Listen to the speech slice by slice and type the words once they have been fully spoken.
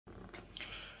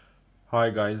Hi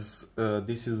guys,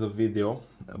 this is a video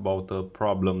about a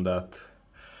problem that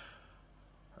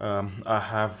I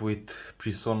have with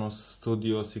Presonus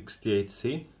Studio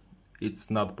 68C. It's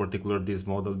not particular this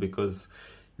model because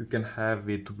you can have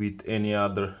it with any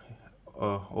other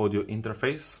audio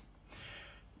interface.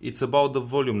 It's about the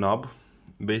volume knob.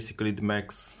 Basically it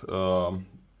makes a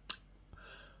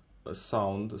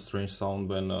sound, a strange sound,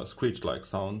 when a screech-like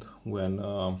sound when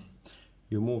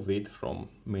you move it from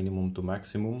minimum to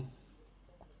maximum.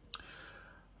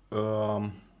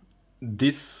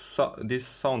 This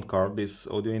sound card, this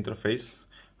audio interface,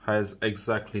 has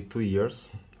exactly 2 years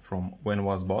from when it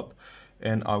was bought,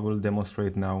 and I will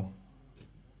demonstrate now.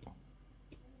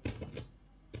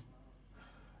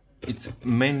 It's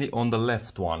mainly on the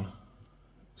left one,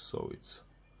 so it's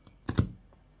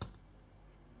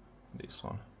this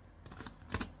one,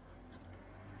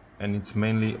 and it's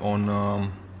mainly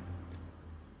on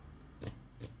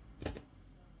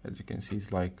as you can see,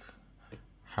 it's like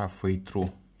halfway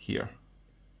through here,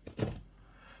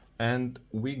 and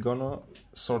we're gonna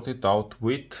sort it out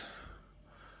with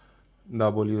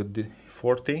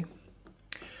WD-40.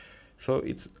 So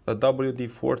it's a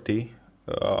WD-40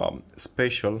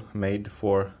 special made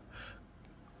for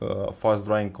fast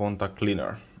drying contact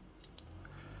cleaner.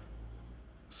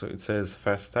 So it says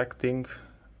fast acting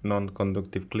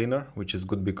non-conductive cleaner, which is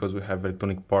good because we have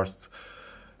electronic parts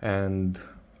and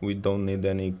we don't need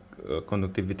any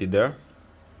conductivity there.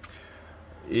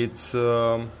 It's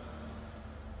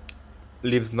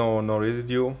leaves no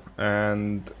residue,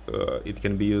 and it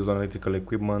can be used on electrical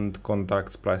equipment,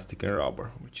 contacts, plastic and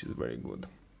rubber, which is very good.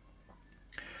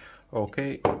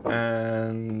 Okay,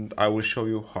 and I will show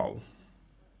you how.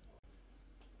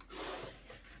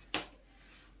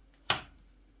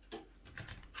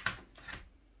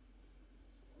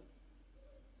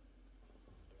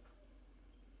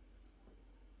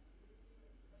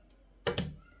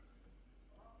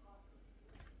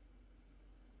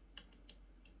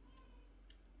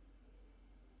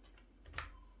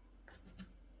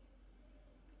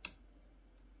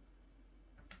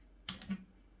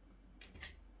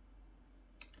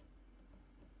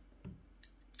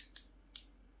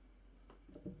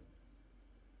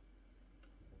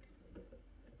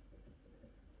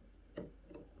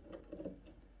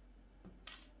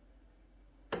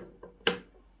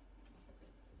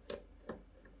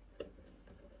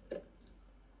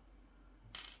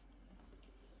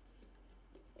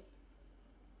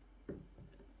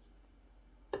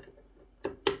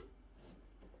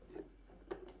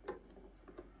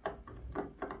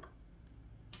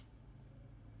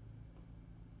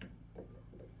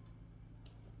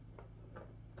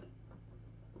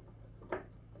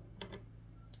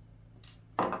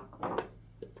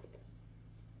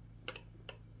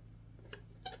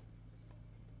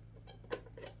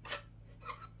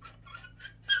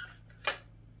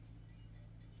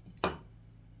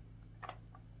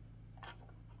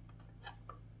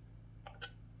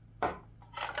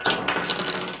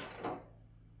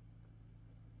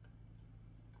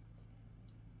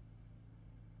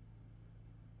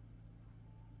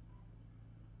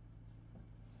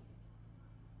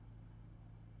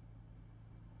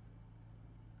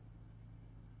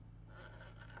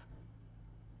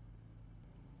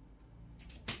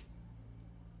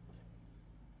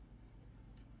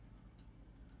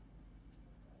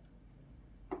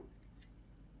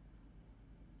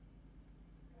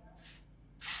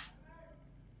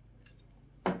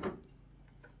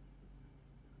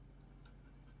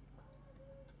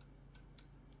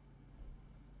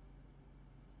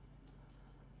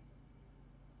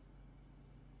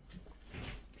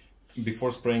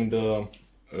 Before spraying the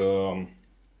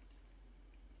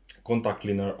contact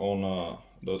cleaner on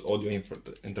the audio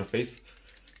interface,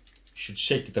 you should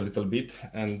shake it a little bit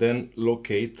and then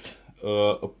locate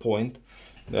a point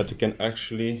that you can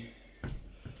actually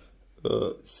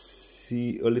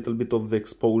see a little bit of the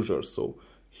exposure. So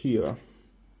here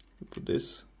you put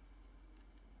this,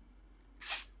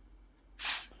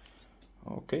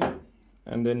 okay,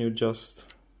 and then you just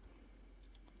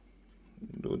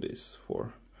do this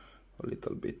for a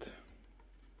little bit.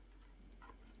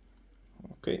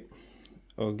 Okay,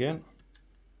 again.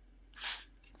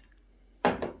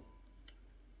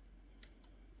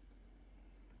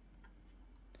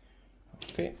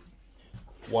 Okay,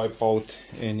 wipe out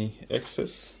any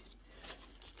excess,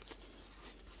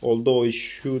 although it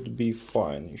should be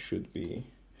fine, it should be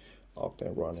up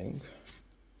and running.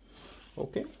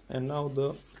 Okay, and now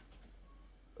the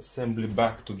assembly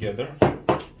back together.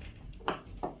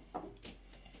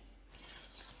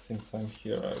 Since I'm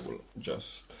here, I will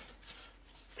just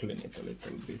clean it a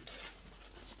little bit.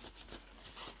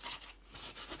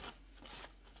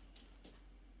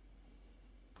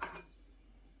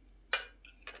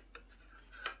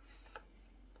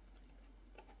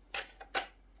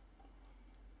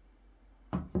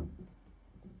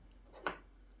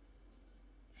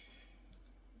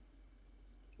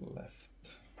 left.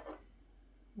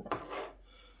 Right.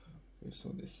 Okay, so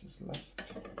this is left.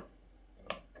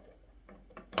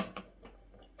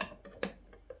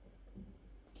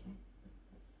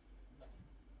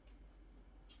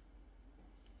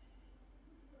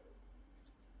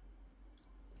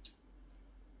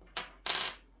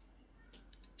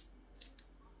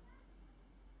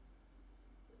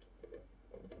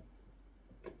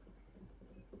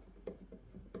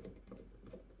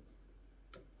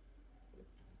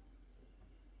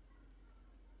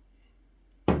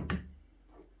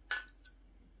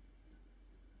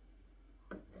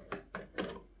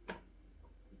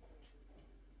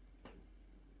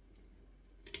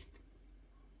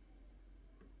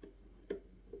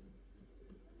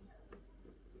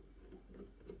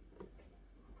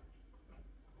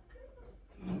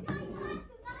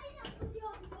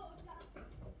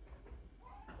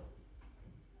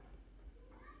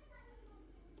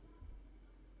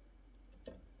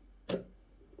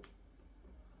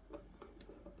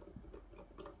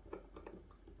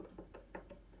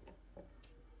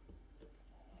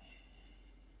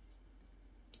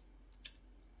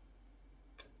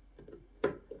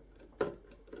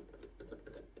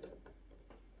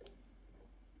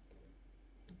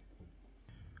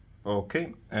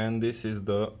 Okay, and this is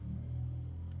the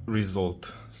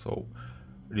result. So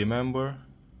remember,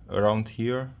 around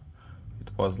here it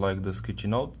was like the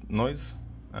screeching out noise,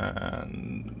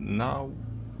 and now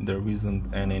there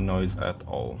isn't any noise at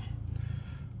all.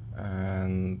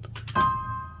 And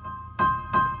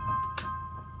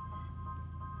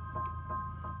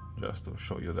just to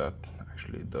show you that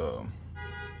actually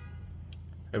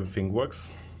everything works.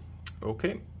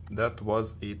 Okay, that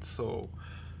was it. So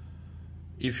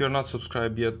if you're not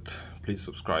subscribed yet, please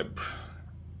subscribe.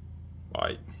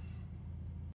 Bye.